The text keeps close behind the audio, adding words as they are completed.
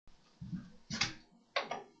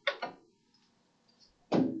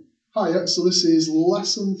Hiya, so this is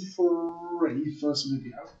lesson 3, first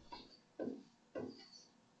video,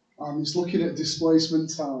 and it's looking at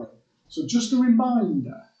displacement time. So just a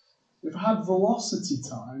reminder, if I had velocity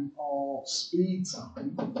time or speed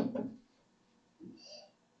time,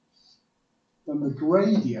 then the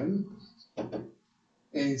gradient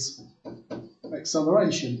is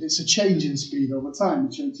acceleration. It's a change in speed over time,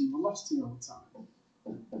 a change in velocity over time.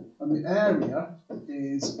 And the area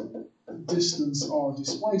is distance or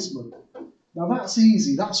displacement. Now that's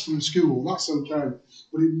easy, that's from school, that's okay.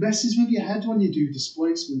 But it messes with your head when you do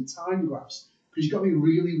displacement time graphs, because you've got to be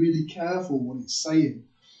really, really careful what it's saying.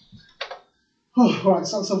 Oh, right,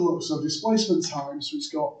 so let's have a look. So displacement time, so it's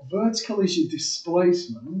got vertical is your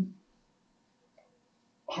displacement,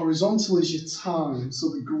 horizontal is your time. So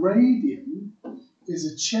the gradient is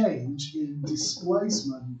a change in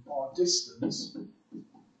displacement or distance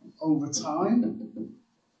over time.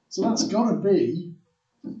 So that's got to be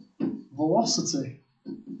velocity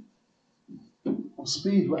or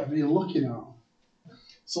speed, whatever you're looking at.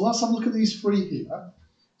 So let's have a look at these three here.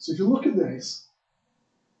 So if you look at this,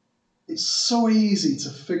 it's so easy to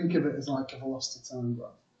think of it as like a velocity time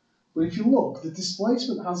graph. But if you look, the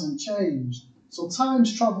displacement hasn't changed. So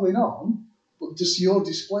time's travelling on, but just your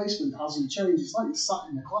displacement hasn't changed. It's like you're sat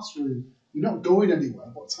in a classroom. You're not going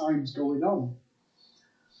anywhere, but time's going on.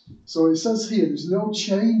 So it says here, there's no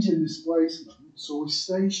change in displacement, so we're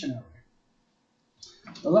stationary.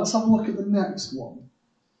 Now let's have a look at the next one.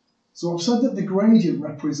 So I've said that the gradient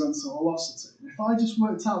represents a velocity. If I just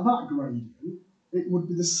worked out that gradient, it would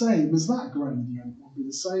be the same as that gradient, would be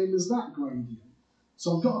the same as that gradient.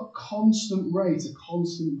 So I've got a constant rate, a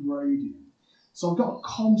constant gradient. So I've got a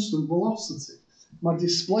constant velocity. My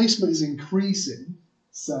displacement is increasing,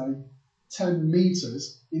 say, 10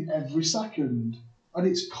 meters in every second. And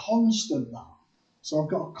it's constant now. So I've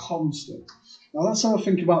got a constant. Now let's have a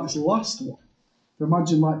think about this last one.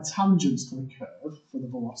 Imagine like tangents to the curve for the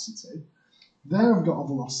velocity. There I've got a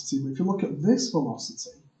velocity, but if you look at this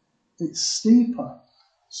velocity, it's steeper.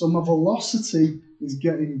 So my velocity is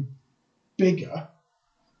getting bigger,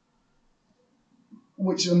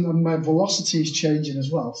 and my velocity is changing as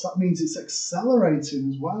well. So that means it's accelerating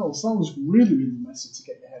as well. So that was really, really messy to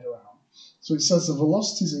get your head around. So it says the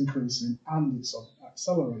velocity is increasing and it's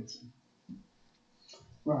accelerating.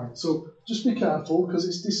 Right, so just be careful because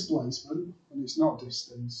it's displacement and it's not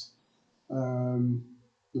distance. The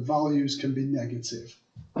values can be negative.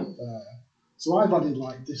 So I've added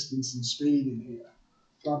like distance and speed in here.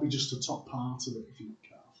 That'll be just the top part of it if you're not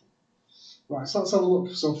careful. Right, so let's have a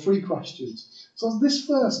look. So 3 questions. So this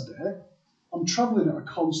first bit, I'm travelling at a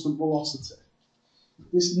constant velocity.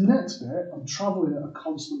 This next bit, I'm travelling at a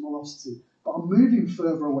constant velocity, but I'm moving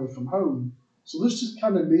further away from home. So this just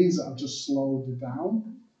kind of means that I've just slowed it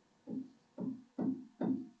down.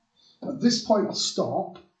 At this point, I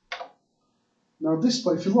stop. Now at this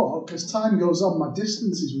point, if you look, as time goes on, my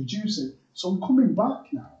distance is reducing. So I'm coming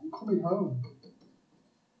back now, I'm coming home.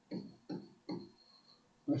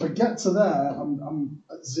 And if I get to there, I'm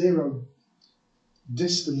at 0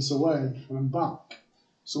 distance away and I'm back.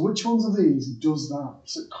 So which ones of these does that?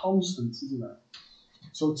 It's a constant, isn't it?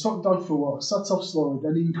 So tuck down for what? Set off slowly,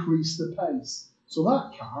 then increase the pace. So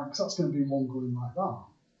that can't, because that's going to be one going like that.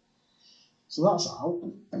 So that's out.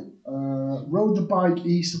 Rode the bike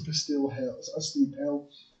east up a steep hill.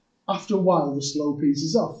 After a while, the slope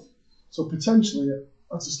eases off. So potentially,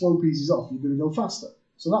 as the slope eases off, you're going to go faster.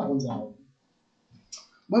 So that one's out.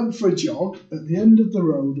 Went for a jog. At the end of the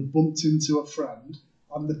road, I bumped into a friend,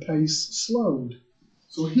 and the pace slowed.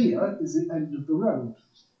 So here is the end of the road.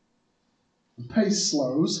 The pace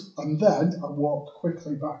slows, and then I walked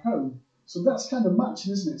quickly back home. So that's kind of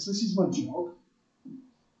matching, isn't it? So this is my jog.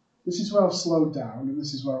 This is where I've slowed down, and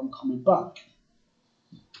this is where I'm coming back.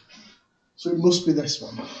 So it must be this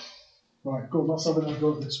one. Right, good. Let's have another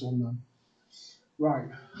go at this one then. Right.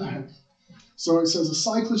 So it says a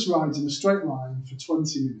cyclist rides in a straight line for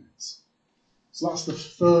 20 minutes. So that's the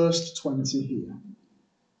first 20 here.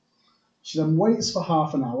 She then waits for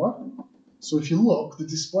half an hour. So if you look, the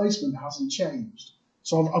displacement hasn't changed.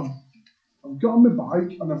 So I've got on my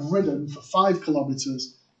bike and I've ridden for 5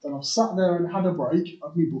 kilometres. Then I've sat there and had a break,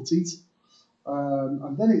 had me butted.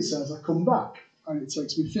 And then it says I come back. And it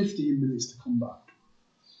takes me 15 minutes to come back.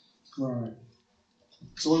 Right.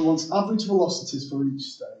 So it wants average velocities for each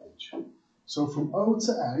stage. So from O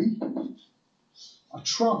to A, I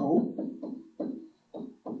travel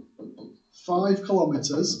 5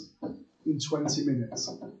 kilometres in 20 minutes,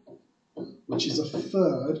 which is a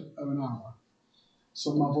third of an hour.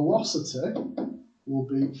 So my velocity will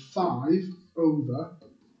be 5 over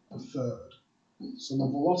a third. So my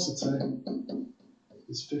velocity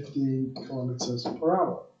is 15 kilometers per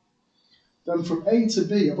hour. Then from A to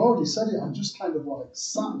B, I've already said it, I'm just kind of like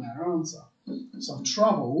sat there, aren't I? So I've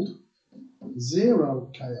travelled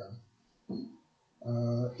 0 km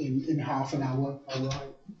in half an hour,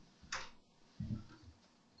 alright.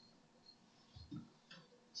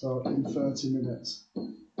 So in 30 minutes.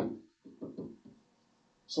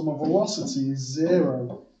 So my velocity is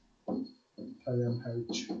 0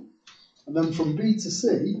 kmh. And then from B to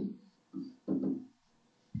C,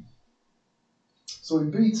 so in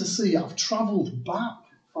B to C, I've travelled back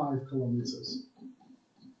 5 kilometres.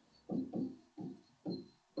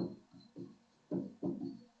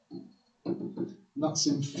 And that's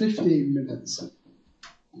in 15 minutes,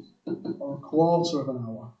 or a quarter of an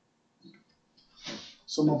hour.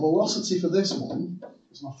 So my velocity for this one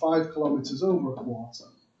is my 5 kilometres over a quarter.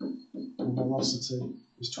 My velocity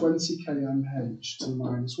is 20 kmh to the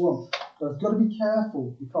 -1. But I've got to be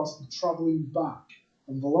careful because I'm travelling back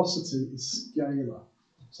and velocity is scalar.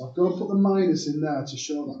 So I've got to put the minus in there to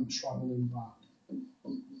show that I'm travelling back.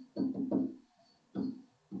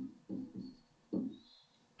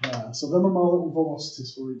 There. So them are my little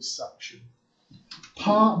velocities for each section.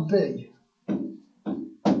 Part B.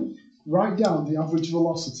 Write down the average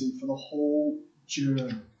velocity for the whole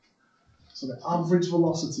journey. So the average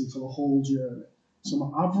velocity for the whole journey. So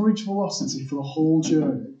my average velocity for the whole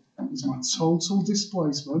journey is my total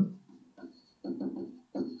displacement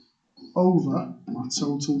over my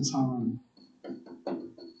total time.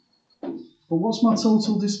 But what's my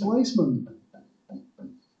total displacement?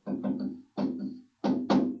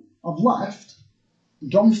 I've left,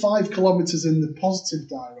 gone 5 kilometres in the positive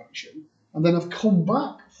direction, and then I've come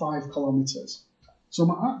back 5 kilometres. So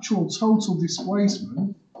my actual total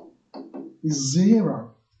displacement is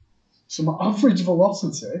 0. So my average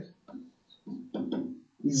velocity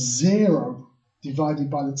is 0 divided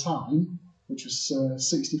by the time, which was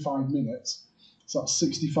 65 minutes. So that's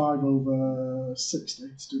 65 over 60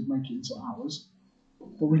 to make it into hours.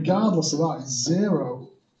 But regardless of that, it's 0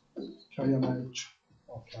 kmh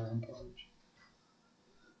or kmph.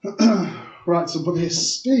 Right, so but the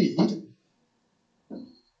speed,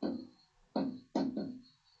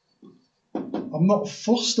 I'm not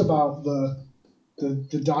fussed about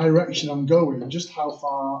the direction I'm going, just how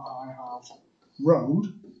far I have rode.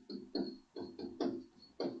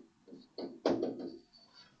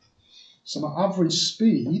 So my average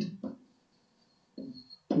speed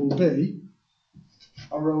will be,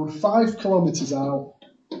 I rode 5 kilometres out,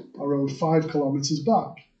 I rode 5 kilometres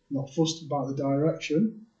back. Not fussed about the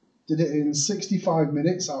direction. Did it in 65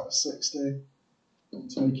 minutes out of 60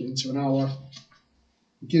 to make it into an hour.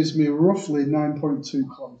 It gives me roughly 9.2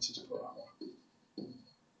 kilometres per hour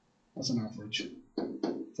as an average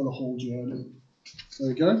for the whole journey. There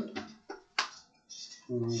we go.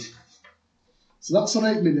 Right. So that's on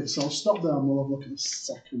 8 minutes, so I'll stop there and we'll have a look at the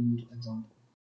second example.